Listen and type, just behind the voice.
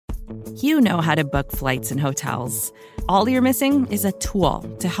You know how to book flights and hotels. All you're missing is a tool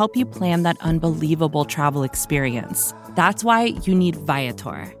to help you plan that unbelievable travel experience. That's why you need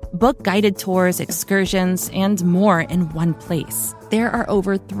Viator. Book guided tours, excursions, and more in one place. There are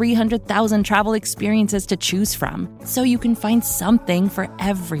over 300,000 travel experiences to choose from, so you can find something for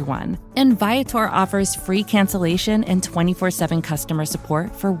everyone. And Viator offers free cancellation and 24/7 customer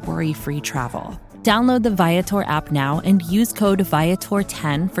support for worry-free travel. Download the Viator app now and use code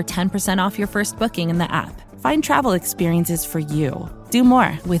Viator10 for 10% off your first booking in the app. Find travel experiences for you. Do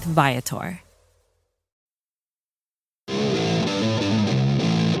more with Viator.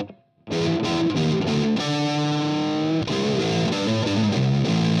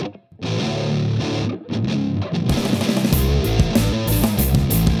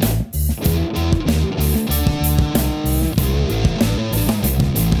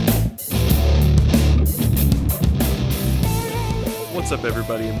 What's up,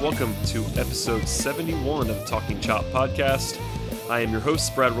 everybody, and welcome to episode 71 of the Talking Chop podcast. I am your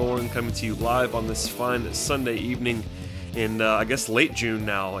host, Brad Rowland, coming to you live on this fine Sunday evening in, I guess, late June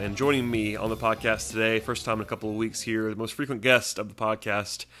now. And joining me on the podcast today, first time in a couple of weeks here, the most frequent guest of the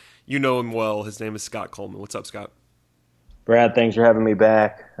podcast. You know him well. His name is Scott Coleman. What's up, Scott? Brad, thanks for having me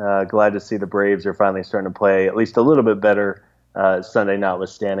back. Glad to see the Braves are finally starting to play at least a little bit better, Sunday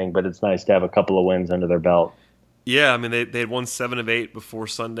notwithstanding, but it's nice to have a couple of wins under their belt. Yeah, I mean, they had won 7 of 8 before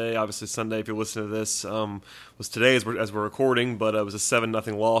Sunday. Obviously, Sunday, if you're listening to this, was today as we're recording, but it was a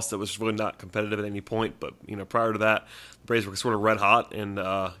 7-0 loss that was really not competitive at any point. But, you know, prior to that, the Braves were sort of red hot, and,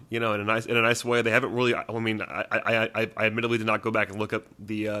 you know, in a nice way. They haven't really, I mean, I admittedly did not go back and look up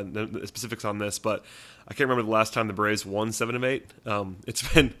the specifics on this, but I can't remember the last time the Braves won 7 of 8.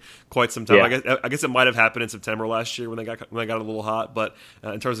 It's been quite some time. Yeah. I guess it might have happened in September last year when they got a little hot. But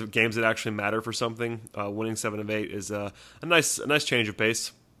in terms of games that actually matter for something, winning 7 of 8 is a nice change of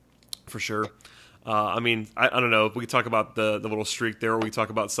pace for sure. I mean, I don't know if we could talk about the little streak there, or we could talk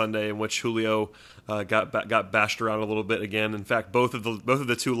about Sunday in which Julio got bashed around a little bit again. In fact, both of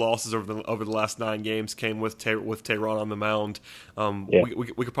the 2 losses over the last 9 games came with Tehran on the mound.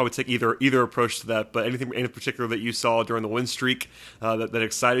 We could probably take either approach to that. But anything in particular that you saw during the win streak that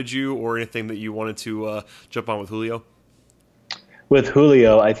excited you, or anything that you wanted to jump on with Julio? With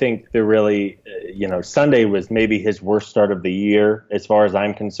Julio, I think the really, Sunday was maybe his worst start of the year as far as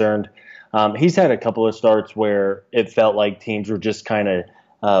I'm concerned. He's had a couple of starts where it felt like teams were just kind of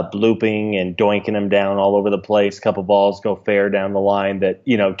blooping and doinking him down all over the place. A couple balls go fair down the line that,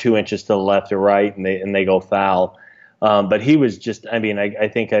 2 inches to the left or right, and they go foul. But he was just, I mean, I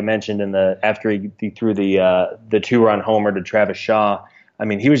think I mentioned after he threw the 2-run homer to Travis Shaw, I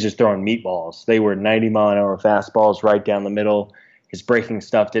mean, he was just throwing meatballs. They were 90-mile-an-hour fastballs right down the middle. His breaking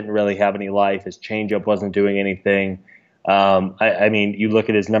stuff didn't really have any life. His changeup wasn't doing anything. I mean, you look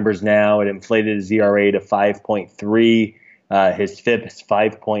at his numbers now, it inflated his ERA to 5.3. His FIP is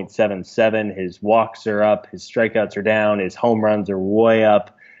 5.77. His walks are up. His strikeouts are down. His home runs are way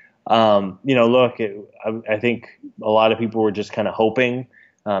up. Look, I think a lot of people were just kind of hoping,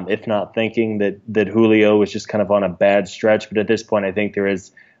 if not thinking, that Julio was just kind of on a bad stretch. But at this point, I think there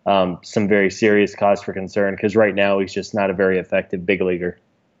is some very serious cause for concern, because right now he's just not a very effective big leaguer.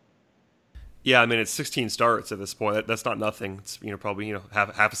 Yeah, I mean, it's 16 starts at this point. That's not nothing. It's probably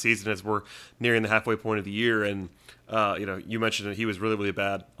half a season as we're nearing the halfway point of the year. And you mentioned that he was really, really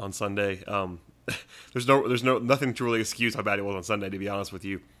bad on Sunday. There's nothing to really excuse how bad he was on Sunday, to be honest with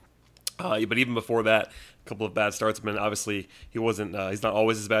you. But even before that, a couple of bad starts. I mean, obviously, he wasn't. He's not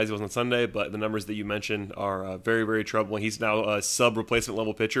always as bad as he was on Sunday, but the numbers that you mentioned are very, very troubling. He's now a sub-replacement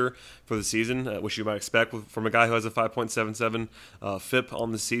level pitcher for the season, which you might expect from a guy who has a 5.77 FIP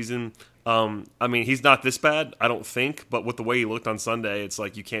on the season. I mean, he's not this bad, I don't think, but with the way he looked on Sunday, it's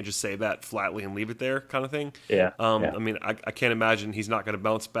like you can't just say that flatly and leave it there, kind of thing. Yeah. I mean, I can't imagine he's not going to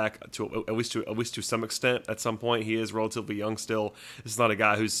bounce back to at least to some extent at some point. He is relatively young still. This is not a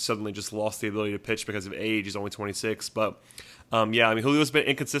guy who's suddenly just lost the ability to pitch because of age. He's only 26, but I mean, Julio's been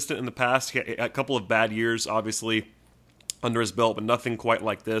inconsistent in the past. He had a couple of bad years, obviously, under his belt, but nothing quite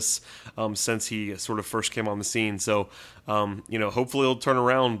like this since he sort of first came on the scene. So, hopefully he'll turn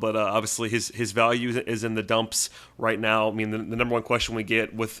around, but obviously his value is in the dumps right now. I mean, the number one question we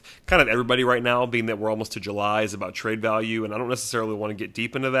get with kind of everybody right now, being that we're almost to July, is about trade value, and I don't necessarily want to get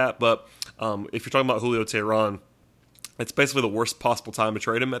deep into that, but if you're talking about Julio Tehran, It's basically the worst possible time to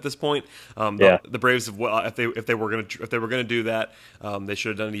trade him at this point. Yeah. The Braves, if they were going to do that, they should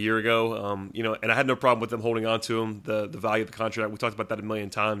have done it a year ago. And I had no problem with them holding on to him. The value of the contract, we talked about that a million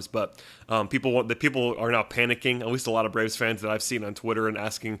times. But people are now panicking. At least a lot of Braves fans that I've seen on Twitter and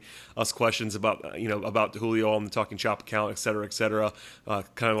asking us questions about about Julio on the Talking Chop account, et cetera,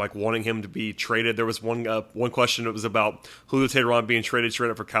 kind of like wanting him to be traded. There was one question that was about Julio Teheran being traded straight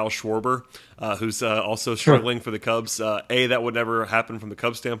up for Kyle Schwarber, who's also struggling for the Cubs. A, that would never happen from the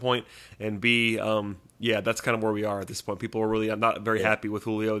Cubs standpoint, and B, that's kind of where we are at this point. People are really not very happy with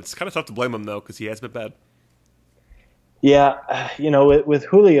Julio. It's kind of tough to blame him, though, because he has been bad. Yeah, with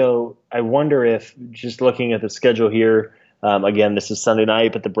Julio, I wonder if, just looking at the schedule here, again, this is Sunday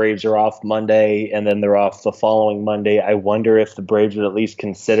night, but the Braves are off Monday, and then they're off the following Monday. I wonder if the Braves would at least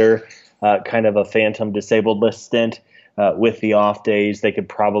consider kind of a phantom disabled list stint. With the off days, they could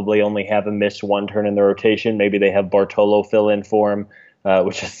probably only have him miss one turn in the rotation. Maybe they have Bartolo fill in for him,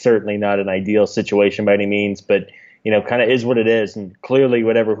 which is certainly not an ideal situation by any means, but kind of is what it is. And clearly,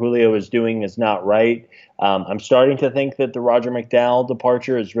 whatever Julio is doing is not right. I'm starting to think that the Roger McDowell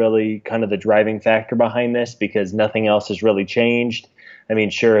departure is really kind of the driving factor behind this, because nothing else has really changed. I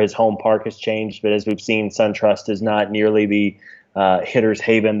mean, sure, his home park has changed, but as we've seen, SunTrust is not nearly the hitter's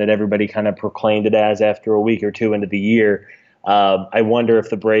haven that everybody kind of proclaimed it as after a week or two into the year. I wonder if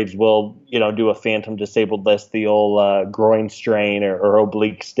the Braves will, do a phantom disabled list, the old groin strain or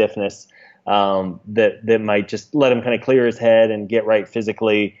oblique stiffness that might just let him kind of clear his head and get right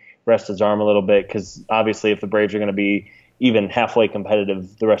physically, rest his arm a little bit. Because obviously, if the Braves are going to be even halfway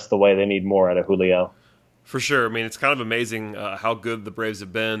competitive the rest of the way, they need more out of Julio. For sure. I mean, it's kind of amazing how good the Braves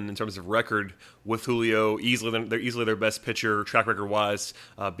have been in terms of record with Julio. They're easily their best pitcher, track record-wise,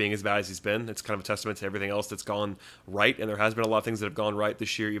 being as bad as he's been. It's kind of a testament to everything else that's gone right, and there has been a lot of things that have gone right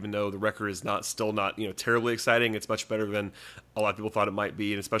this year, even though the record is still not terribly exciting. It's much better than a lot of people thought it might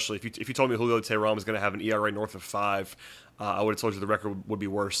be, and especially if you told me Julio Teheran was going to have an ERA north of 5, I would have told you the record would be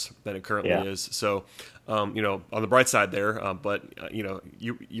worse than it currently is. So, on the bright side there, but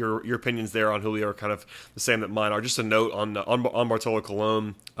your opinions there on Julio are kind of the same that mine are. Just a note on Bartolo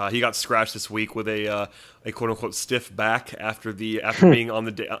Colon, he got scratched this week with a quote unquote stiff back after being on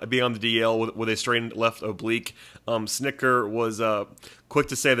the DL with a strained left oblique. Snicker was quick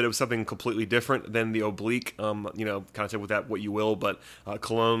to say that it was something completely different than the oblique. Kind of take with that what you will, but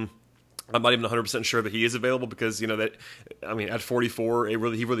Colon, I'm not even 100% sure that he is available because, at 44, he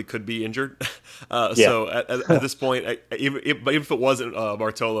really could be injured. So at this point, even if it wasn't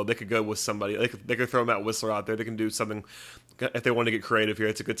Bartolo, they could go with somebody. They could throw Matt Whistler out there. They can do something if they want to get creative here.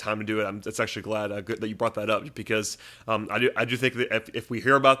 It's a good time to do it. It's actually glad that you brought that up because I do think that if we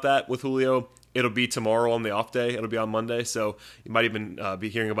hear about that with Julio, it'll be tomorrow on the off day. It'll be on Monday, so you might even be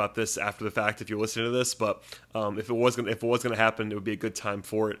hearing about this after the fact if you're listening to this. But if it was going to happen, it would be a good time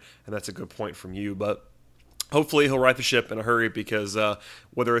for it, and that's a good point from you. But hopefully he'll right the ship in a hurry because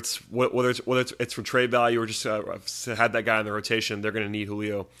whether it's for trade value or just had that guy in the rotation, they're going to need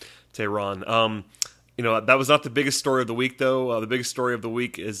Julio Teheran. That was not the biggest story of the week, though. The biggest story of the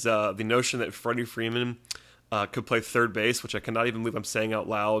week is the notion that Freddie Freeman could play third base, which I cannot even believe I'm saying out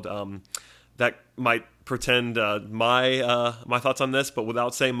loud. That might pretend my thoughts on this, but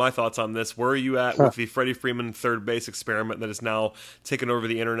without saying my thoughts on this, where are you at with the Freddie Freeman third base experiment that is now taken over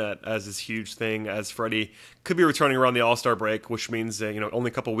the internet as this huge thing, as Freddie could be returning around the All-Star break, which means only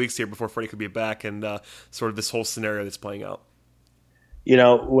a couple of weeks here before Freddie could be back, and sort of this whole scenario that's playing out?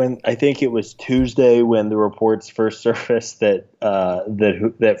 When I think it was Tuesday when the reports first surfaced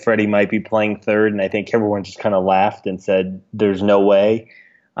that Freddie might be playing third, and I think everyone just kind of laughed and said, "There's no way."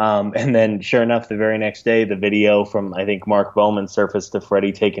 And then, sure enough, the very next day, the video from I think Mark Bowman surfaced of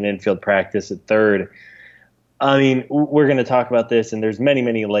Freddie taking infield practice at third. I mean, we're going to talk about this, and there's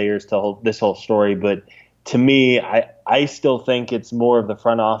many layers to this whole story. But to me, I still think it's more of the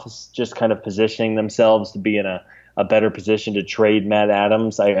front office just kind of positioning themselves to be in a better position to trade Matt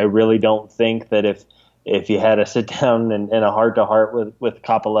Adams. I really don't think that if you had a sit down and a heart to heart with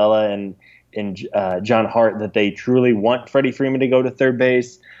Capalella and John Hart that they truly want Freddie Freeman to go to third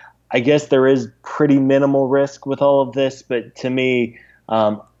base. I guess there is pretty minimal risk with all of this, but to me,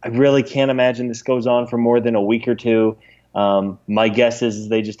 I really can't imagine this goes on for more than a week or two. My guess is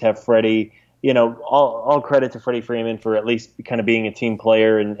they just have Freddie. All credit to Freddie Freeman for at least kind of being a team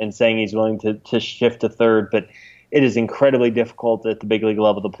player and saying he's willing to shift to third, but it is incredibly difficult at the big league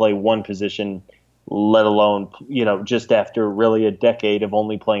level to play one position, let alone, just after really a decade of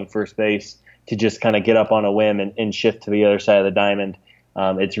only playing first base, to just kind of get up on a whim and shift to the other side of the diamond.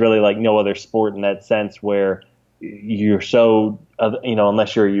 It's really like no other sport in that sense where, you're so,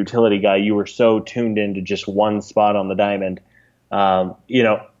 unless you're a utility guy, you were so tuned into just one spot on the diamond. Um, you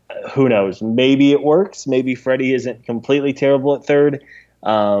know, who knows? Maybe it works. Maybe Freddie isn't completely terrible at third.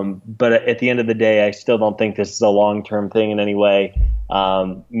 But at the end of the day, I still don't think this is a long-term thing in any way.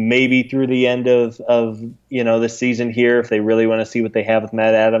 Maybe through the end of the season here, if they really want to see what they have with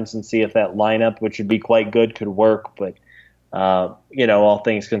Matt Adams and see if that lineup, which would be quite good, could work. But all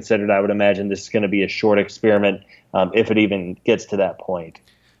things considered, I would imagine this is going to be a short experiment, if it even gets to that point.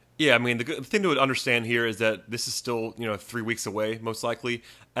 Yeah, I mean, the thing to understand here is that this is still, 3 weeks away, most likely,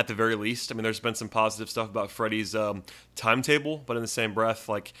 at the very least. I mean, there's been some positive stuff about Freddie's timetable, but in the same breath,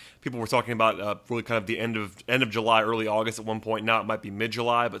 like, people were talking about really kind of the end of July, early August at one point. Now it might be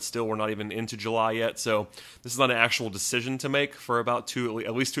mid-July, but still we're not even into July yet. So this is not an actual decision to make for about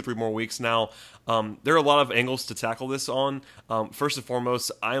at least 2 or 3 more weeks now. There are a lot of angles to tackle this on. First and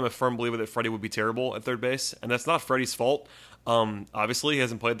foremost, I am a firm believer that Freddie would be terrible at third base, and that's not Freddie's fault. Obviously, he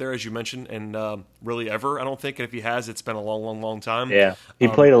hasn't played there, as you mentioned, and really ever, I don't think. And if he has, it's been a long, long, long time. Yeah, he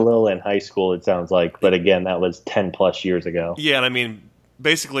played a little in high school, it sounds like. But again, that was 10 plus years ago. Yeah, and I mean,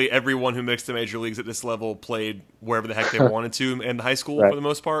 basically everyone who makes the major leagues at this level played wherever the heck they wanted to in high school, right, for the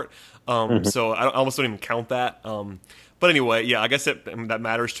most part. So I almost don't even count that. But anyway, yeah, I guess that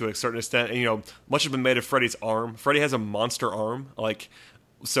matters to a certain extent. And, much has been made of Freddie's arm. Freddie has a monster arm.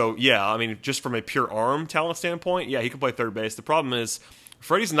 So, yeah, I mean, just from a pure arm talent standpoint, yeah, he can play third base. The problem is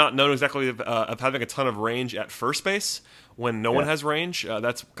Freddie's not known exactly of having a ton of range at first base when no one has range.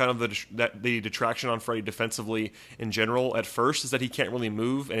 That's kind of the detraction on Freddie defensively in general at first, is that he can't really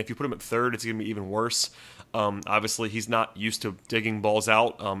move. And if you put him at third, it's going to be even worse. Obviously, he's not used to digging balls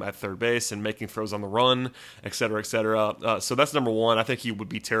out at third base and making throws on the run, et cetera, et cetera. So that's number one. I think he would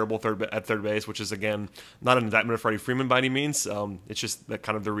be terrible at third base, which is, again, not an indictment of Freddie Freeman by any means. It's just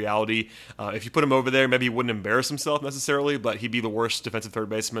kind of the reality. If you put him over there, maybe he wouldn't embarrass himself necessarily, but he'd be the worst defensive third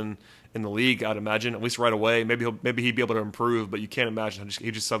baseman in the league, I'd imagine, at least right away. Maybe he'd be able to improve, but you can't imagine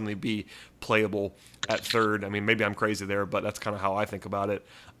he'd just suddenly be playable at third. I mean, maybe I'm crazy there, but that's kind of how I think about it.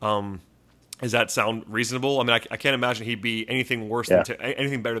 Does that sound reasonable? I mean, I can't imagine he'd be anything worse than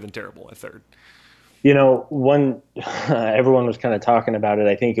anything better than terrible at third. Everyone was kind of talking about it.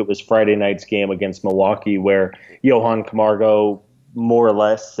 I think it was Friday night's game against Milwaukee where Johan Camargo more or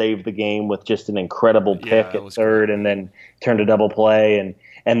less saved the game with just an incredible pick at third, and then turned a double play.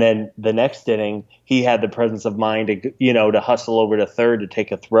 And then the next inning, he had the presence of mind to hustle over to third to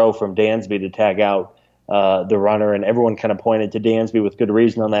take a throw from Dansby to tag out the runner, and everyone kind of pointed to Dansby with good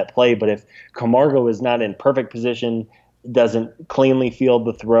reason on that play. But if Camargo is not in perfect position, doesn't cleanly field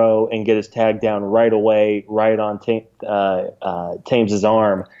the throw and get his tag down right away, right on Thames's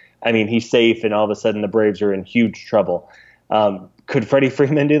arm, I mean, he's safe, and all of a sudden the Braves are in huge trouble. Could Freddie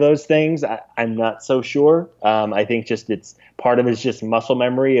Freeman do those things? I'm not so sure. I think it's part of it's just muscle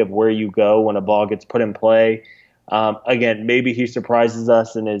memory of where you go when a ball gets put in play. Again, maybe he surprises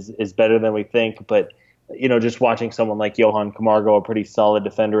us and is better than we think, but just watching someone like Johan Camargo, a pretty solid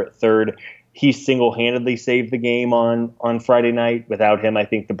defender at third, he single-handedly saved the game on Friday night. Without him, I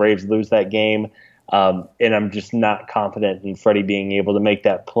think the Braves lose that game. And I'm just not confident in Freddie being able to make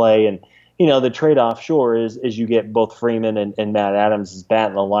that play. And, the trade-off, sure, is you get both Freeman and Matt Adams' bat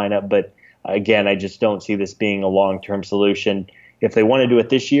in the lineup. But, again, I just don't see this being a long-term solution. If they want to do it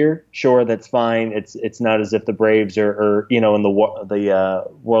this year, sure, that's fine. It's not as if the Braves are in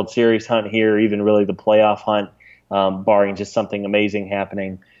the World Series hunt here, even really the playoff hunt, barring just something amazing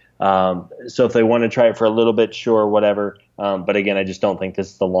happening. So if they want to try it for a little bit, sure, whatever. But again, I just don't think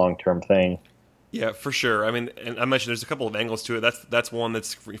this is the long-term thing. Yeah, for sure. I mean, and I mentioned there's a couple of angles to it. That's one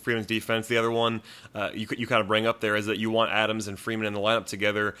that's Freeman's defense. The other one you kind of bring up there is that you want Adams and Freeman in the lineup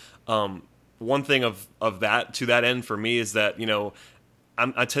together. One thing of that to that end for me is that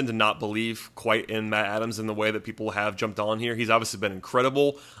I tend to not believe quite in Matt Adams in the way that people have jumped on here. He's obviously been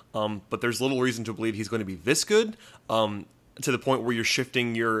incredible, but there's little reason to believe he's going to be this good. To the point where you're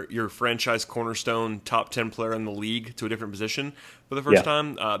shifting your franchise cornerstone top 10 player in the league to a different position for the first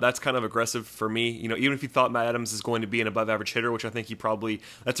time. That's kind of aggressive for me. Even if you thought Matt Adams is going to be an above average hitter, which I think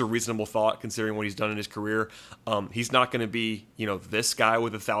that's a reasonable thought considering what he's done in his career. He's not going to be, this guy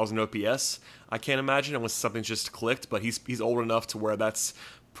with 1,000 OPS. I can't imagine unless something's just clicked, but he's old enough to where that's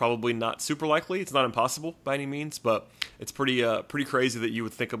probably not super likely. It's not impossible by any means, but it's pretty crazy that you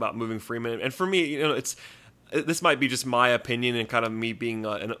would think about moving Freeman. And for me, this might be just my opinion and kind of me being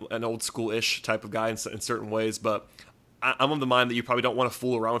an old school-ish type of guy in certain ways, but I'm of the mind that you probably don't want to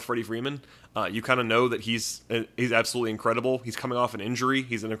fool around with Freddie Freeman. You kind of know that he's absolutely incredible. He's coming off an injury.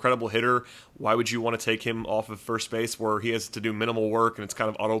 He's an incredible hitter. Why would you want to take him off of first base where he has to do minimal work and it's kind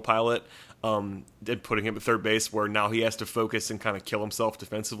of autopilot, and putting him at third base where now he has to focus and kind of kill himself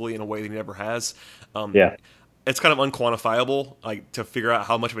defensively in a way that he never has? It's kind of unquantifiable, like, to figure out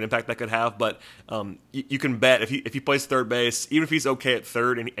how much of an impact that could have. But you can bet if he plays third base, even if he's okay at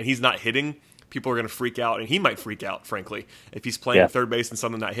third and he's not hitting, people are going to freak out, and he might freak out, frankly, if he's playing third base and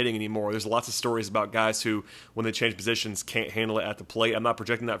suddenly not hitting anymore. There's lots of stories about guys who, when they change positions, can't handle it at the plate. I'm not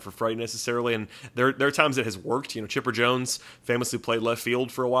projecting that for Freddie necessarily, and there are times it has worked. Chipper Jones famously played left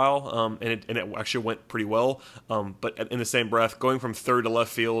field for a while, and it actually went pretty well. But in the same breath, going from third to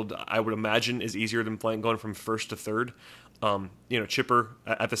left field, I would imagine, is easier than going from first to third. Chipper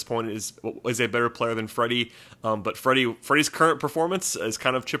at this point is a better player than Freddie, but Freddie's current performance is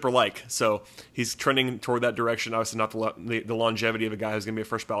kind of Chipper-like, so he's trending toward that direction. Obviously, not the longevity of a guy who's going to be a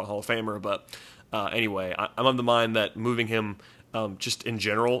first ballot Hall of Famer, but anyway, I'm of the mind that moving him just in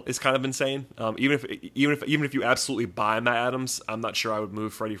general is kind of insane. Even if you absolutely buy Matt Adams, I'm not sure I would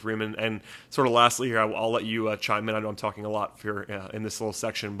move Freddie Freeman. And sort of lastly here, I'll let you chime in. I know I'm talking a lot here in this little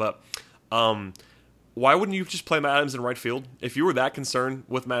section, but why wouldn't you just play Matt Adams in right field? If you were that concerned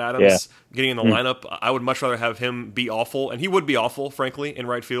with Matt Adams getting in the lineup, I would much rather have him be awful, and he would be awful, frankly, in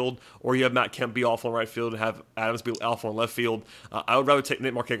right field, or you have Matt Kemp be awful in right field and have Adams be awful in left field. I would rather take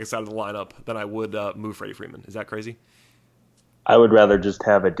Nick Markakis out of the lineup than I would move Freddie Freeman. Is that crazy? I would rather just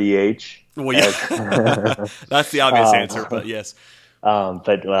have a DH. Well, yeah. That's the obvious answer, but yes.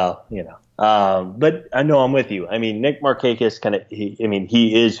 But I know I'm with you. I mean, Nick Markakis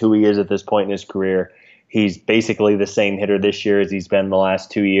he is who he is at this point in his career. He's basically the same hitter this year as he's been the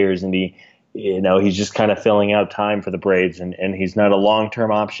last 2 years, and he's just kind of filling out time for the Braves, and he's not a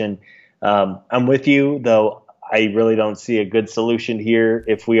long-term option. I'm with you, though. I really don't see a good solution here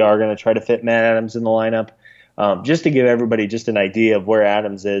if we are going to try to fit Matt Adams in the lineup. Just to give everybody just an idea of where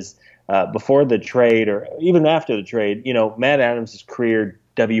Adams is before the trade, or even after the trade, Matt Adams' career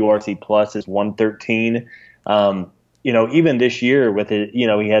WRC plus is 113. Even this year with it,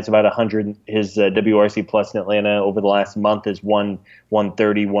 he has about 100. His WRC plus in Atlanta over the last month is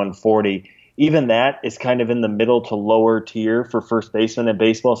 130, 140. Even that is kind of in the middle to lower tier for first baseman in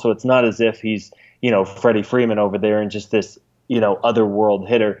baseball. So it's not as if he's, Freddie Freeman over there and just this, other world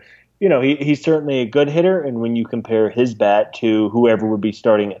hitter. He's certainly a good hitter, and when you compare his bat to whoever would be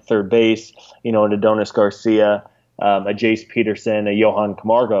starting at third base, an Adonis Garcia, a Jace Peterson, a Johan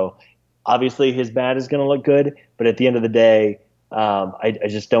Camargo, obviously his bat is going to look good, but at the end of the day, I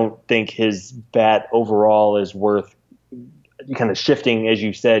just don't think his bat overall is worth kind of shifting, as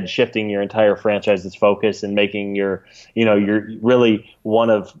you said, shifting your entire franchise's focus and making you're really one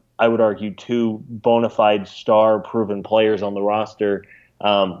of, I would argue, two bona fide star proven players on the roster.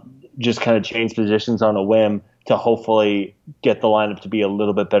 Just kind of change positions on a whim to hopefully get the lineup to be a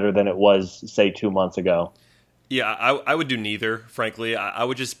little bit better than it was, say, 2 months ago. Yeah, I would do neither, frankly. I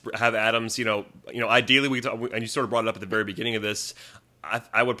would just have Adams, ideally, and you sort of brought it up at the very beginning of this,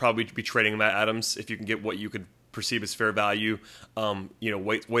 I would probably be trading Matt Adams if you can get what you could perceive as fair value.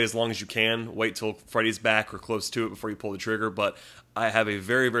 Wait as long as you can. Wait till Freddie's back or close to it before you pull the trigger. But I have a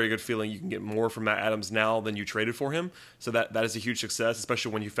very, very good feeling you can get more from Matt Adams now than you traded for him. So that is a huge success,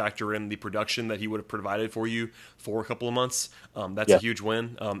 especially when you factor in the production that he would have provided for you for a couple of months. That's a huge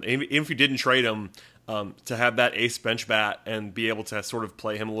win. Even if you didn't trade him, to have that ace bench bat and be able to sort of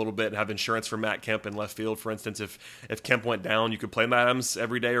play him a little bit and have insurance for Matt Kemp in left field. For instance, if Kemp went down, you could play Matt Adams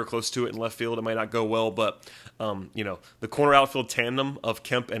every day or close to it in left field. It might not go well, but the corner outfield tandem of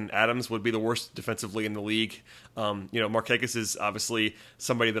Kemp and Adams would be the worst defensively in the league. Markakis is obviously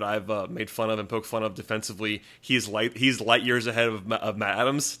somebody that I've made fun of and poked fun of defensively. He's light years ahead of Matt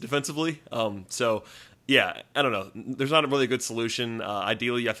Adams defensively. Yeah, I don't know. There's not a really good solution.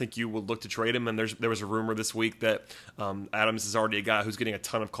 Ideally, I think you would look to trade him, and there was a rumor this week that Adams is already a guy who's getting a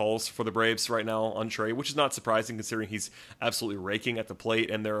ton of calls for the Braves right now on trade, which is not surprising considering he's absolutely raking at the plate,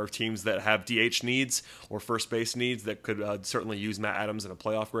 and there are teams that have DH needs or first base needs that could certainly use Matt Adams in a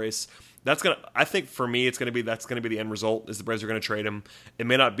playoff race. I think for me, that's going to be the end result. Is the Braves are going to trade him. It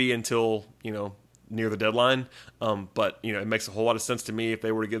may not be until near the deadline, but it makes a whole lot of sense to me if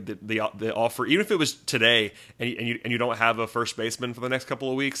they were to give the offer, even if it was today, and you don't have a first baseman for the next couple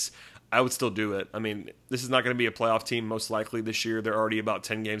of weeks. I would still do it. I mean, this is not going to be a playoff team most likely this year. They're already about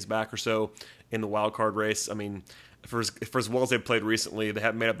 10 games back or so in the wild card race. I mean, for as well as they've played recently, they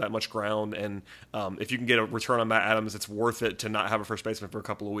haven't made up that much ground. And if you can get a return on Matt Adams, it's worth it to not have a first baseman for a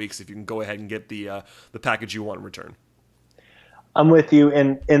couple of weeks if you can go ahead and get the package you want in return. I'm with you,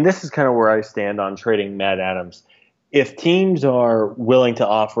 and this is kind of where I stand on trading Matt Adams. if teams are willing to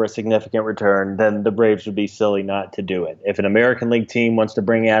offer a significant return, then the Braves would be silly not to do it. If an American League team wants to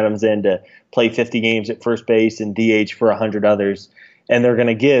bring Adams in to play 50 games at first base and DH for 100 others, and they're going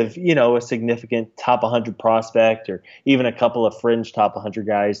to give, a significant top 100 prospect or even a couple of fringe top 100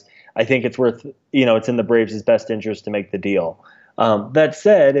 guys, I think it's worth, it's in the Braves' best interest to make the deal. That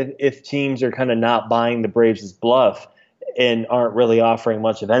said, if teams are kind of not buying the Braves' bluff, and aren't really offering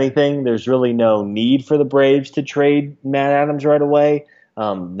much of anything, there's really no need for the Braves to trade Matt Adams right away.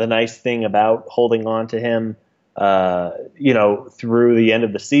 The nice thing about holding on to him, through the end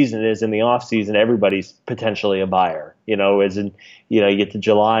of the season is in the offseason, everybody's potentially a buyer, as in, you get to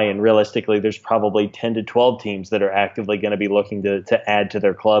July and realistically there's probably 10 to 12 teams that are actively going to be looking to add to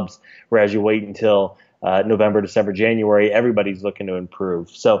their clubs, whereas you wait until November, December, January, everybody's looking to improve.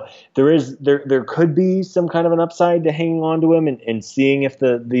 So there could be some kind of an upside to hanging on to him and seeing if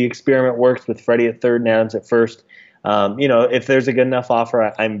the experiment works with Freddie at third and Adams at first. If there's a good enough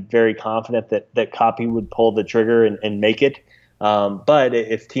offer, I'm very confident that Coppy would pull the trigger and make it. But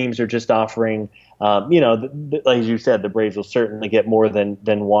if teams are just offering, like you said, the Braves will certainly get more than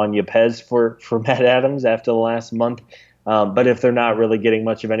Juan Yepez for Matt Adams after the last month. But if they're not really getting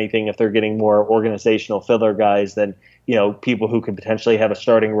much of anything, if they're getting more organizational filler guys, then people who could potentially have a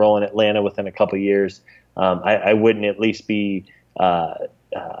starting role in Atlanta within a couple of years, I wouldn't at least be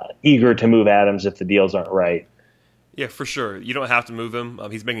eager to move Adams if the deals aren't right. Yeah, for sure. You don't have to move him.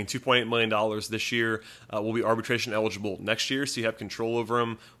 He's making $2.8 million this year. Will be arbitration eligible next year, so you have control over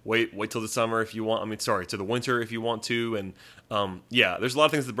him. Wait till the summer if you want. To the winter if you want to. And there's a lot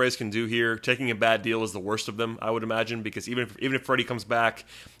of things the Braves can do here. Taking a bad deal is the worst of them, I would imagine, because even if Freddie comes back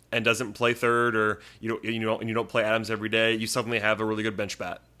and doesn't play third, or you don't play Adams every day, you suddenly have a really good bench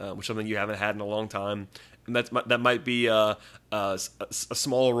bat, which is something you haven't had in a long time. And that might be a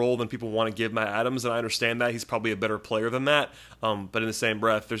smaller role than people want to give Matt Adams, and I understand that. He's probably a better player than that. But in the same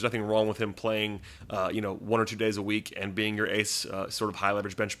breath, there's nothing wrong with him playing, 1 or 2 days a week and being your ace, sort of high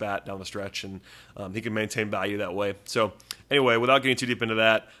leverage bench bat down the stretch, and he can maintain value that way. So anyway, without getting too deep into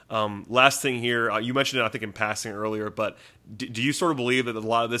that, last thing here, you mentioned it, I think, in passing earlier, but do you sort of believe that a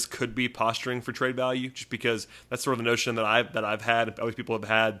lot of this could be posturing for trade value? Just because that's sort of the notion that I've had, other people have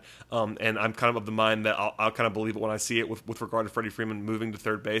had, and I'm kind of the mind that I'll kind of believe it when I see it with regard to Freddie Freeman moving to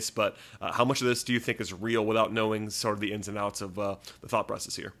third base. But how much of this do you think is real without knowing sort of the ins and outs of the thought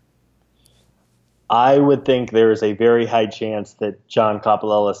process here? I would think there is a very high chance that John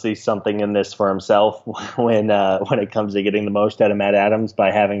Coppolella sees something in this for himself when it comes to getting the most out of Matt Adams by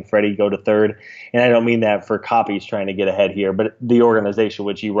having Freddie go to third. And I don't mean that for Coppy's trying to get ahead here, but the organization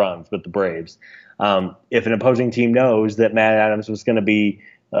which he runs with the Braves. If an opposing team knows that Matt Adams was going to be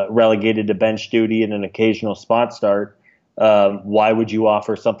relegated to bench duty and an occasional spot start, why would you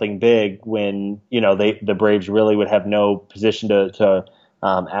offer something big when the Braves really would have no position to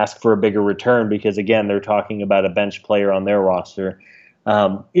ask for a bigger return, because again, they're talking about a bench player on their roster.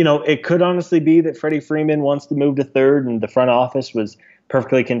 It could honestly be that Freddie Freeman wants to move to third and the front office was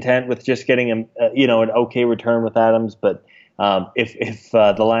perfectly content with just getting him, an okay return with Adams. But if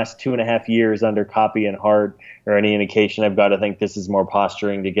the last 2.5 years under Coppy and Hart are any indication, I've got to think this is more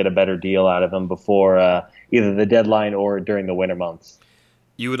posturing to get a better deal out of him before either the deadline or during the winter months.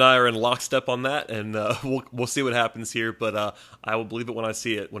 You and I are in lockstep on that, and we'll see what happens here. But I will believe it when I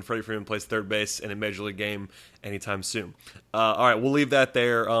see it, when Freddie Freeman plays third base in a major league game anytime soon. All right, we'll leave that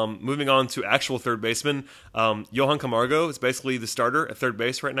there. Moving on to actual third baseman, Johan Camargo is basically the starter at third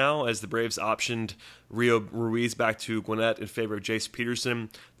base right now, as the Braves optioned Rio Ruiz back to Gwinnett in favor of Jace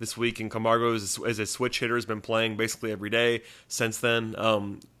Peterson this week, and Camargo as a switch hitter has been playing basically every day since then.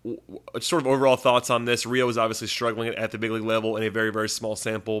 Sort of overall thoughts on this. Rio is obviously struggling at the big league level in a very, very small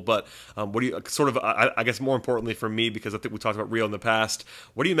sample, but what do you sort of, I guess more importantly for me, because I think we talked about Rio in the past,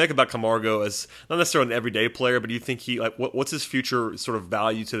 what do you make about Camargo as not necessarily an everyday player, but do you think what's his future sort of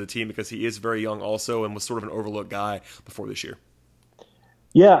value to the team, because he is very young also and was sort of an overlooked guy before this year?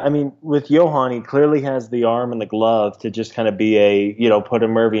 Yeah, I mean, with Johan, he clearly has the arm and the glove to just kind of be put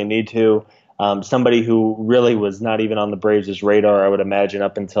him wherever you need to. Somebody who really was not even on the Braves' radar, I would imagine,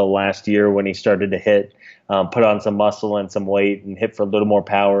 up until last year when he started to hit, put on some muscle and some weight and hit for a little more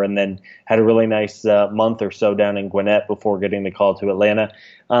power, and then had a really nice month or so down in Gwinnett before getting the call to Atlanta.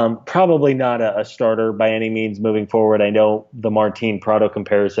 Probably not a starter by any means moving forward. I know the Martin Prado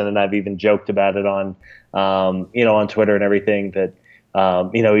comparison, and I've even joked about it on Twitter and everything, that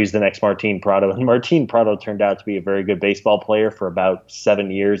he's the next Martin Prado. And Martin Prado turned out to be a very good baseball player for about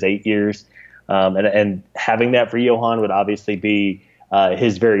 8 years. And having that for Johan would obviously be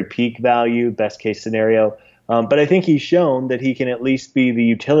his very peak value, best case scenario. But I think he's shown that he can at least be the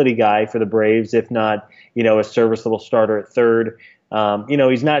utility guy for the Braves, if not, a serviceable starter at third.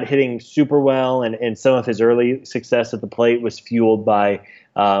 He's not hitting super well, and some of his early success at the plate was fueled by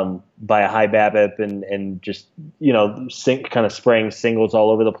a high BABIP and just kind of spraying singles all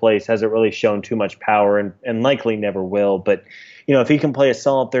over the place. Hasn't really shown too much power, and likely never will. But if he can play a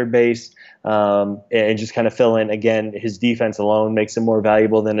solid third base and just kind of fill in again, his defense alone makes him more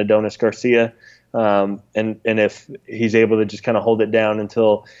valuable than Adonis Garcia. And if he's able to just kind of hold it down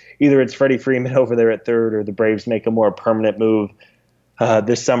until either it's Freddie Freeman over there at third or the Braves make a more permanent move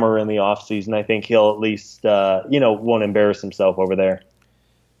this summer in the offseason, I think he'll at least, won't embarrass himself over there.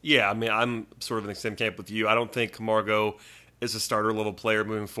 Yeah, I mean, I'm sort of in the same camp with you. I don't think Camargo is a starter-level player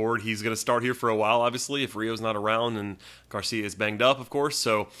moving forward. He's going to start here for a while, obviously, if Rio's not around and Garcia is banged up, of course.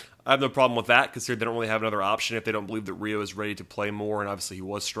 So I have no problem with that because they don't really have another option if they don't believe that Rio is ready to play more, and obviously he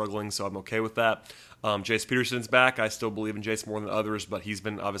was struggling, so I'm okay with that. Jace Peterson's back. I still believe in Jace more than others, but he's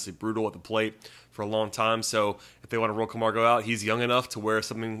been obviously brutal at the plate for a long time. So if they want to roll Camargo out, he's young enough to where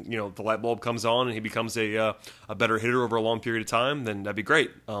something, the light bulb comes on and he becomes a better hitter over a long period of time, then that'd be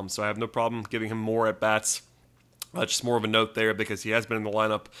great. So I have no problem giving him more at bats. Just more of a note there because he has been in the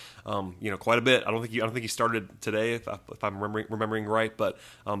lineup, quite a bit. I don't think he started today, if I'm remembering right. But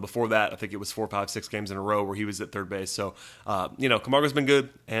before that, I think it was 4, 5, 6 games in a row where he was at third base. So, Camargo's been good,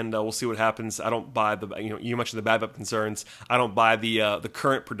 and we'll see what happens. I don't buy you mentioned the BABIP concerns. I don't buy the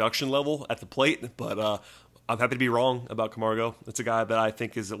current production level at the plate, but I'm happy to be wrong about Camargo. It's a guy that I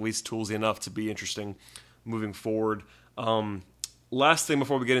think is at least toolsy enough to be interesting moving forward. Last thing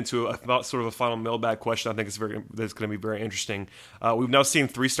before we get into about sort of a final mailbag question, I think that's going to be very interesting. We've now seen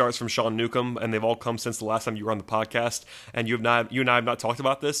 3 starts from Sean Newcomb, and they've all come since the last time you were on the podcast. And you and I have not talked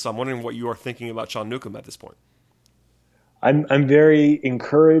about this, so I'm wondering what you are thinking about Sean Newcomb at this point. I'm very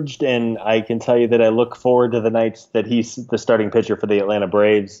encouraged, and I can tell you that I look forward to the nights that he's the starting pitcher for the Atlanta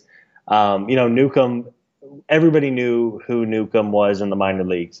Braves. Newcomb. Everybody knew who Newcomb was in the minor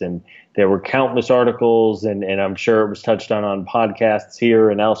leagues, and there were countless articles, and I'm sure it was touched on podcasts here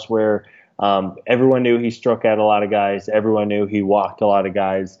and elsewhere. Everyone knew he struck out a lot of guys. Everyone knew he walked a lot of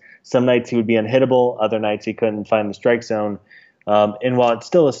guys. Some nights he would be unhittable. Other nights he couldn't find the strike zone. And while it's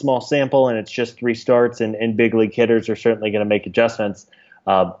still a small sample and it's just 3 starts, and big league hitters are certainly going to make adjustments,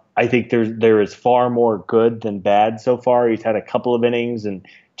 I think there is far more good than bad so far. He's had a couple of innings and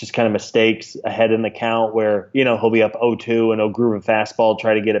just kind of mistakes ahead in the count where, he'll be up 0-2 and he'll groove a fastball,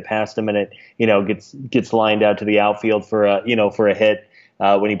 try to get it past him, and it, gets lined out to the outfield for a hit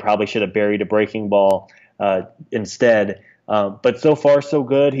when he probably should have buried a breaking ball instead. But so far, so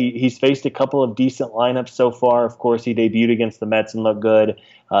good. He's faced a couple of decent lineups so far. Of course, he debuted against the Mets and looked good.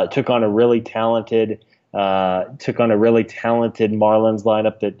 Took on a really talented Marlins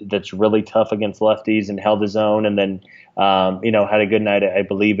lineup that's really tough against lefties and held his own, and then had a good night. I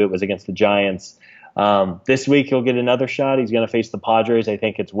believe it was against the Giants. This week he'll get another shot. He's going to face the Padres. I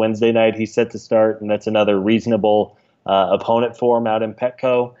think it's Wednesday night he's set to start, and that's another reasonable opponent for him out in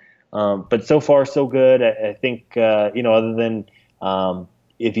Petco. But so far so good. I think other than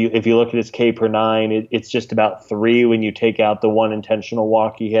if you look at his K per 9, it's just about 3 when you take out the one intentional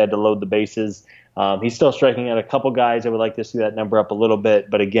walk he had to load the bases. He's still striking out a couple guys. I would like to see that number up a little bit,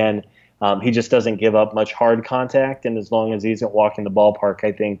 but again, he just doesn't give up much hard contact, and as long as he isn't walking the ballpark,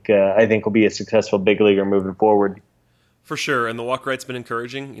 I think will be a successful big leaguer moving forward. For sure, and the walk rate's been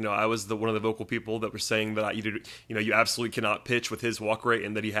encouraging. I was one of the vocal people that were saying that you absolutely cannot pitch with his walk rate,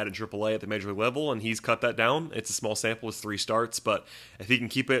 and that he had in AAA at the major league level, and he's cut that down. It's a small sample, it's 3 starts, but if he can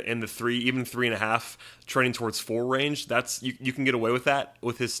keep it in the 3, even 3.5, trending towards 4 range, that's you can get away with that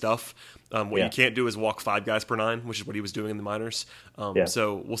with his stuff. What you can't do is walk 5 guys per 9, which is what he was doing in the minors.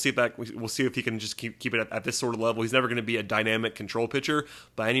 So we'll see if he can just keep it at this sort of level. He's never going to be a dynamic control pitcher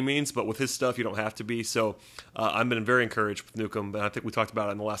by any means, but with his stuff, you don't have to be. So I've been very encouraged with Newcomb, and I think we talked about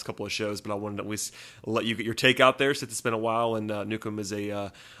it in the last couple of shows. But I wanted to at least let you get your take out there, since it's been a while, and Newcomb is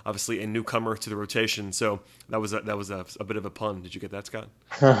obviously a newcomer to the rotation. So that was a bit of a pun. Did you get that, Scott?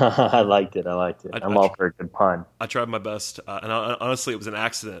 I liked it. I'm all for a good pun. I tried my best, and honestly, it was an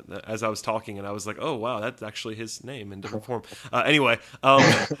accident. As I was talking, and I was like, oh wow, that's actually his name in different form. Anyway,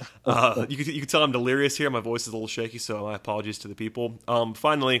 you can tell I'm delirious here. My voice is a little shaky, so my apologies to the people.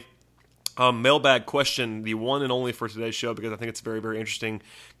 Finally, mailbag question, the one and only for today's show, because I think it's very, very interesting,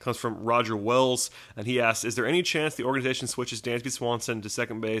 comes from Roger Wells, and he asks, is there any chance the organization switches Dansby Swanson to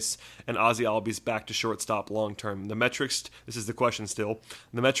second base and Ozzie Albies back to shortstop long term? The metrics, this is the question still,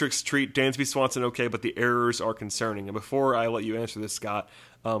 the metrics treat Dansby Swanson okay, but the errors are concerning. And before I let you answer this, Scott,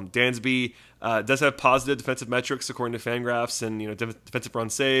 Dansby does have positive defensive metrics according to Fangraphs, and defensive run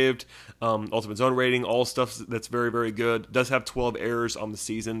saved, ultimate zone rating, all stuff that's very, very good. Does have 12 errors on the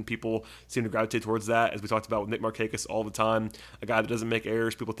season. People seem to gravitate towards that, as we talked about with Nick Markakis all the time. A guy that doesn't make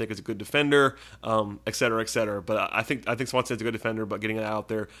errors, people think is a good defender, et cetera, et cetera. But I think Swanson's a good defender. But getting it out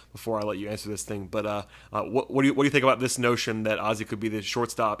there before I let you answer this thing, but what do you think about this notion that Ozzie could be the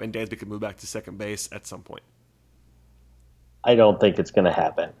shortstop and Dansby could move back to second base at some point? I don't think it's going to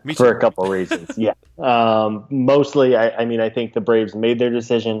happen for a couple of reasons. Yeah. Mostly, I think the Braves made their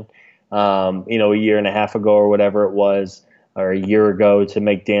decision, a year and a half ago or whatever it was, or a year ago, to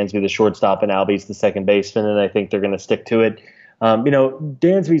make Dansby the shortstop and Albies the second baseman, and I think they're going to stick to it.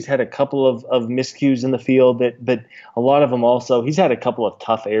 Dansby's had a couple of miscues in the field, but a lot of them also, he's had a couple of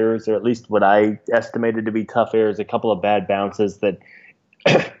tough errors, or at least what I estimated to be tough errors, a couple of bad bounces that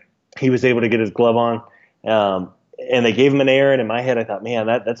he was able to get his glove on. And they gave him an error, and in my head I thought, man,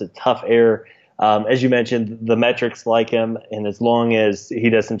 that's a tough error. As you mentioned, the metrics like him, and as long as he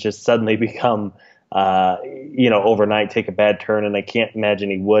doesn't just suddenly become, overnight take a bad turn, and I can't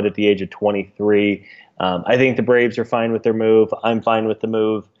imagine he would at the age of 23, I think the Braves are fine with their move. I'm fine with the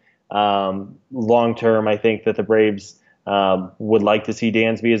move. Long term, I think that the Braves would like to see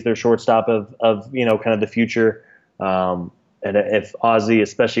Dansby as their shortstop of kind of the future. And if Ozzie,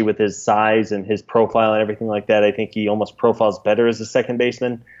 especially with his size and his profile and everything like that, I think he almost profiles better as a second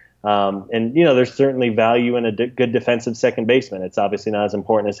baseman. There's certainly value in a good defensive second baseman. It's obviously not as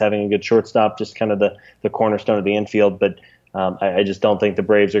important as having a good shortstop, just kind of the cornerstone of the infield. But I just don't think the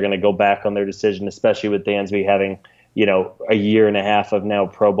Braves are going to go back on their decision, especially with Dansby having, a year and a half of now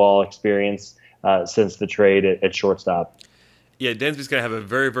pro ball experience since the trade at shortstop. Yeah, Dansby's going to have a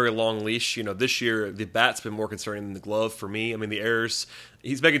very, very long leash. This year, the bat's been more concerning than the glove for me. I mean, the errors,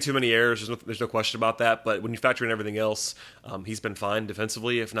 he's making too many errors. There's no question about that. But when you factor in everything else, he's been fine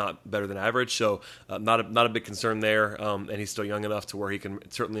defensively, if not better than average. So not a big concern there. And he's still young enough to where he can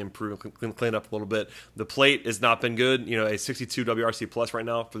certainly improve, clean up a little bit. The plate has not been good. A 62 WRC plus right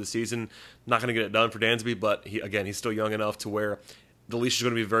now for the season. Not going to get it done for Dansby, but he's still young enough to where the leash is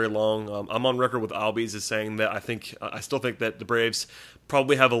going to be very long. I'm on record with Albies as saying that I still think that the Braves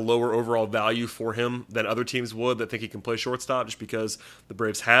probably have a lower overall value for him than other teams would that think he can play shortstop, just because the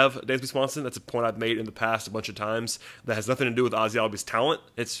Braves have Dansby Swanson. That's a point I've made in the past a bunch of times. That has nothing to do with Ozzie Albies' talent.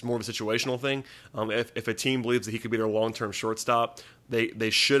 It's more of a situational thing. If a team believes that he could be their long-term shortstop, they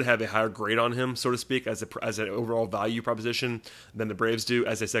should have a higher grade on him, so to speak, as an overall value proposition than the Braves do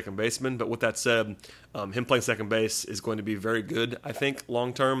as a second baseman. But with that said, him playing second base is going to be very good, I think,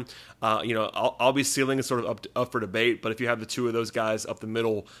 long term. Albies' ceiling is sort of up for debate, but if you have the two of those guys up the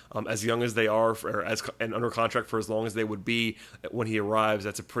middle, as young as they are, and under contract for as long as they would be when he arrives,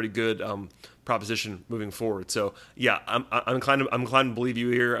 that's a pretty good proposition moving forward. So yeah, I'm inclined to believe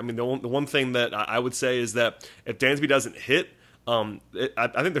you here. I mean, the one thing that I would say is that if Dansby doesn't hit,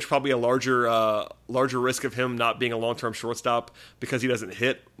 I think there's probably a larger risk of him not being a long-term shortstop because he doesn't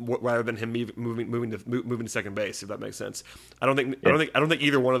hit, rather than him moving to second base. If that makes sense, I don't think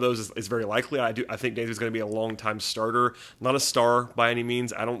either one of those is very likely. I think Dansby's going to be a long-time starter, not a star by any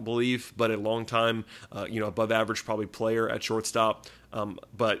means, I don't believe, but a long-time, above average probably player at shortstop.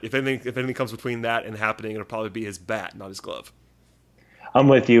 But if anything comes between that and happening, it'll probably be his bat, not his glove. I'm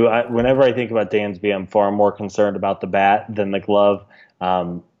with you. Whenever I think about Dansby, I'm far more concerned about the bat than the glove,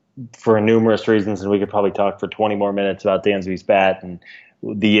 for numerous reasons, and we could probably talk for 20 more minutes about Dansby's bat and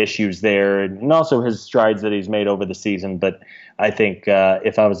the issues there, and also his strides that he's made over the season. But I think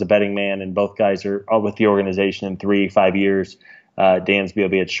if I was a betting man and both guys are with the organization in 3-5 years, Dansby will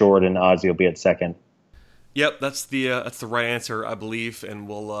be at short and Ozzie will be at second. Yep, that's the right answer, I believe, and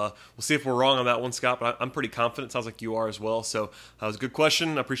we'll see if we're wrong on that one, Scott. But I'm pretty confident. Sounds like you are as well. So that was a good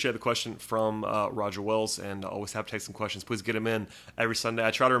question. I appreciate the question from Roger Wells, and I always have to take some questions. Please get them in every Sunday.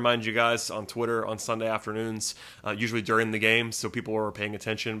 I try to remind you guys on Twitter on Sunday afternoons, usually during the game, so people are paying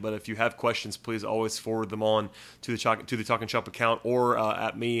attention. But if you have questions, please always forward them on to the Talking Chop account or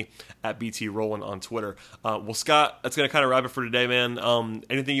at me at BT Rollin on Twitter. Well, Scott, that's going to kind of wrap it for today, man.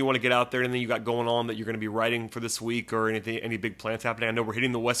 Anything you want to get out there? Anything you got going on that you're going to be writing for this week, or any big plans happening? I know we're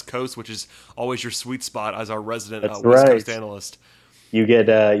hitting the West Coast, which is always your sweet spot as our resident West Coast analyst. You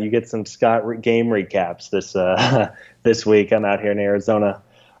get some Scott game recaps this week. I'm out here in Arizona.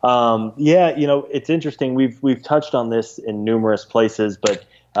 It's interesting. We've touched on this in numerous places, but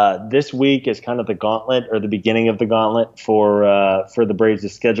this week is kind of the gauntlet, or the beginning of the gauntlet for the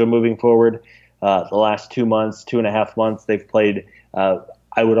Braves' schedule moving forward. The last 2.5 months, they've played.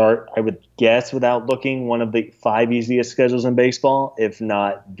 I would guess, without looking, one of the 5 easiest schedules in baseball, if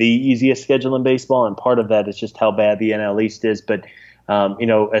not the easiest schedule in baseball. And part of that is just how bad the NL East is. But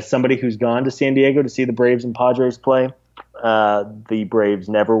As somebody who's gone to San Diego to see the Braves and Padres play, the Braves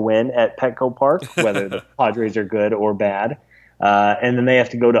never win at Petco Park, whether the Padres are good or bad. And then they have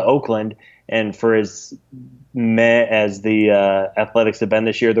to go to Oakland, and for as meh as the Athletics have been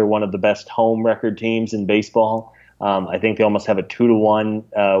this year, they're one of the best home record teams in baseball. I think they almost have a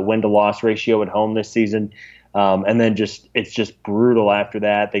 2-to-1 win-to-loss ratio at home this season. And then it's just brutal after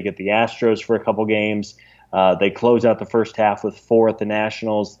that. They get the Astros for a couple games. They close out the first half with 4 at the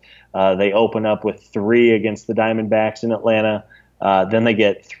Nationals. They open up with 3 against the Diamondbacks in Atlanta. Then they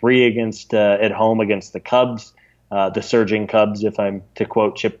get 3 at home against the Cubs, the surging Cubs, if I'm to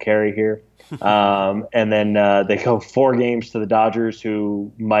quote Chip Carey here. And then they go 4 games to the Dodgers,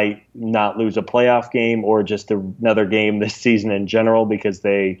 who might not lose a playoff game or just another game this season in general because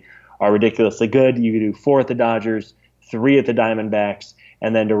they are ridiculously good. You do 4 at the Dodgers, 3 at the Diamondbacks,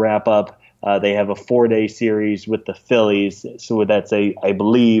 and then to wrap up, they have a 4-day series with the Phillies. So that's I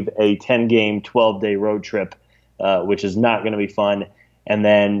believe, a 10-game, 12-day road trip, which is not going to be fun. And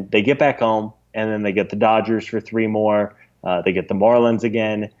then they get back home, and then they get the Dodgers for 3 more. They get the Marlins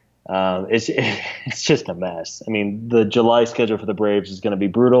again. It's just a mess. I mean, the July schedule for the Braves is going to be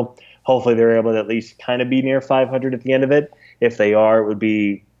brutal. Hopefully they're able to at least kind of be near 500 at the end of it. If they are, it would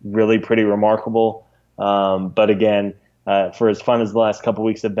be really pretty remarkable. But again, for as fun as the last couple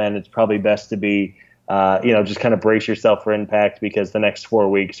weeks have been, it's probably best to be, just kind of brace yourself for impact, because the next 4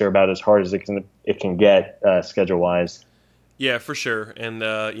 weeks are about as hard as it can get schedule-wise. Yeah, for sure. And,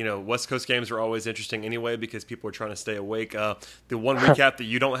 West Coast games are always interesting anyway because people are trying to stay awake. The one recap that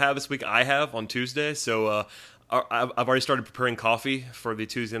you don't have this week, I have on Tuesday. So I've already started preparing coffee for the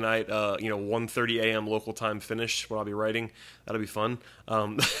Tuesday night, 1:30 a.m. local time finish, what I'll be writing. That'll be fun.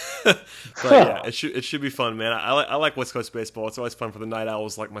 But yeah, it should be fun, man. I like West Coast baseball. It's always fun for the night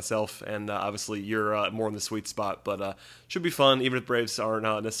owls like myself, and obviously you're more in the sweet spot. But should be fun, even if the Braves are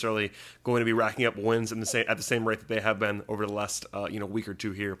not necessarily going to be racking up wins at the same rate that they have been over the last week or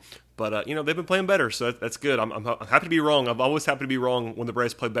two here. But they've been playing better, so that's good. I'm happy to be wrong. I'm always happy to be wrong when the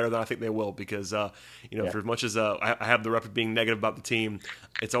Braves play better than I think they will, because for as much as I have the rep of being negative about the team,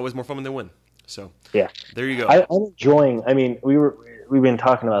 it's always more fun when they win. So yeah, there you go. I'm enjoying. I mean, we've been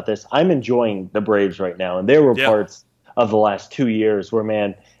talking about this. I'm enjoying the Braves right now, and there were parts of the last 2 years where,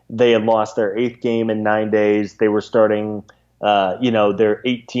 man, they had lost their 8th game in 9 days. They were starting, their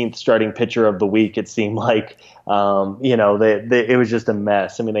 18th starting pitcher of the week. It seemed like, it was just a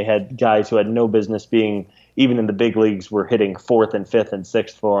mess. I mean, they had guys who had no business being even in the big leagues were hitting 4th and 5th and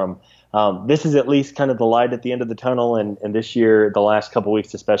 6th for them. This is at least kind of the light at the end of the tunnel, and this year, the last couple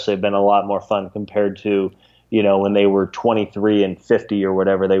weeks especially, have been a lot more fun compared to, when they were 23 and 50 or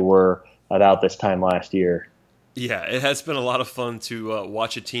whatever they were about this time last year. Yeah, it has been a lot of fun to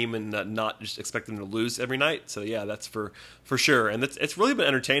watch a team and not just expect them to lose every night. So yeah, that's for sure, and it's really been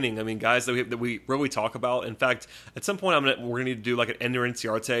entertaining. I mean, guys that we really talk about. In fact, at some point, we're gonna need to do like an Ender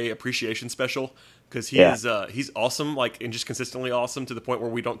Inciarte appreciation special, because he's awesome, and just consistently awesome to the point where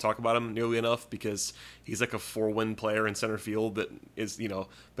we don't talk about him nearly enough, because he's like a 4-win player in center field that is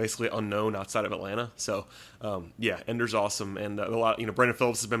basically unknown outside of Atlanta. So Ender's awesome, and a lot. Brandon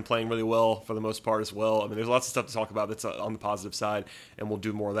Phillips has been playing really well for the most part as well. I mean, there's lots of stuff to talk about that's on the positive side, and we'll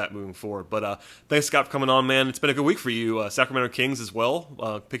do more of that moving forward. But thanks, Scott, for coming on, man. It's been a good week for you. Sacramento Kings as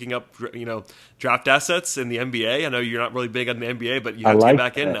well, picking up draft assets in the NBA. I know you're not really big on the NBA, but you have to get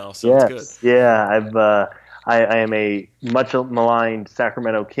back in now, so it's good. Yeah, I am a much maligned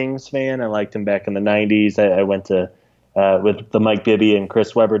Sacramento Kings fan. I liked him back in the 90s. I went to with the Mike Bibby and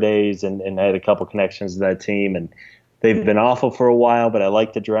Chris Webber days, and I had a couple connections to that team, and they've been awful for a while, but I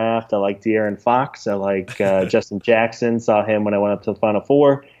like the draft. I like De'Aaron Fox. I like Justin Jackson. Saw him when I went up to the Final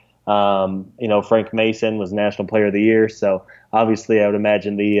Four. Frank Mason was National Player of the Year, so obviously I would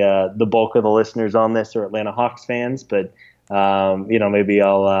imagine the bulk of the listeners on this are Atlanta Hawks fans, but maybe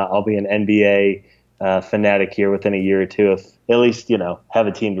I'll be an NBA fanatic here within a year or two, if at least have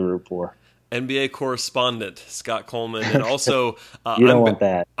a team to root for. NBA correspondent Scott Coleman, and also you don't want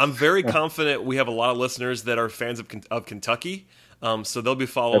that. I'm very confident we have a lot of listeners that are fans of Kentucky, so they'll be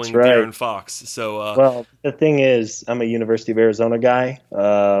following De'Aaron Fox. So well, the thing is, I'm a University of Arizona guy,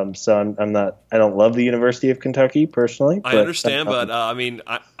 so I don't love the University of Kentucky personally. I understand, but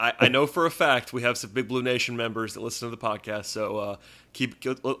I know for a fact we have some Big Blue Nation members that listen to the podcast, so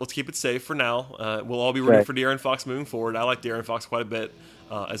let's keep it safe for now. We'll all be rooting for De'Aaron Fox moving forward. I like De'Aaron Fox quite a bit.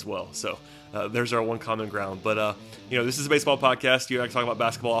 as well. So there's our one common ground. But, this is a baseball podcast. You and I can talk about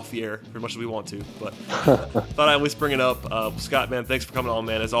basketball off the air as much as we want to. But thought I'd at least bring it up. Scott, man, thanks for coming on,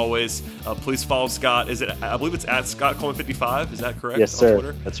 man. As always, please follow Scott. I believe it's at Scott Coleman 55. Is that correct? Yes, sir. On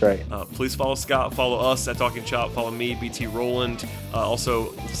Twitter? That's right. Please follow Scott. Follow us at Talking Chop. Follow me, BT Rowland.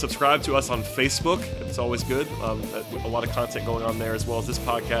 Also, subscribe to us on Facebook. It's always good. A lot of content going on there, as well as this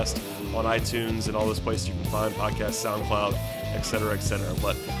podcast on iTunes and all those places you can find podcasts, SoundCloud, et cetera, et cetera.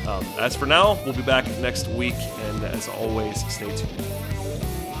 But as for now, we'll be back next week. And as always, stay tuned.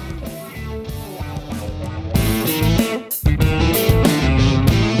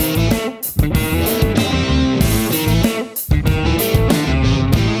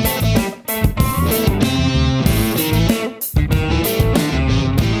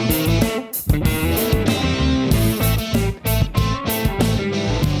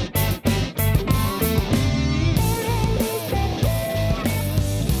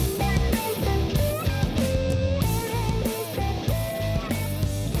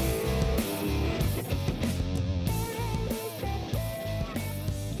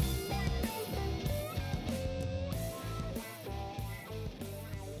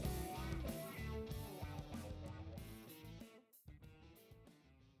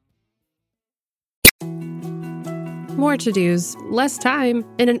 More to-dos, less time,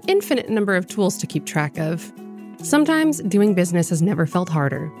 and an infinite number of tools to keep track of. Sometimes doing business has never felt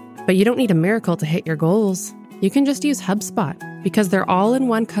harder, but you don't need a miracle to hit your goals. You can just use HubSpot, because their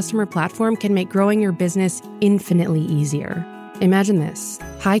all-in-one customer platform can make growing your business infinitely easier. Imagine this: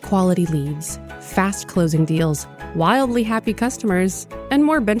 high-quality leads, fast closing deals, wildly happy customers, and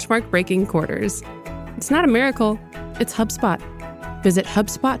more benchmark-breaking quarters. It's not a miracle, it's HubSpot. Visit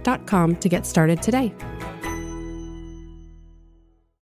HubSpot.com to get started today.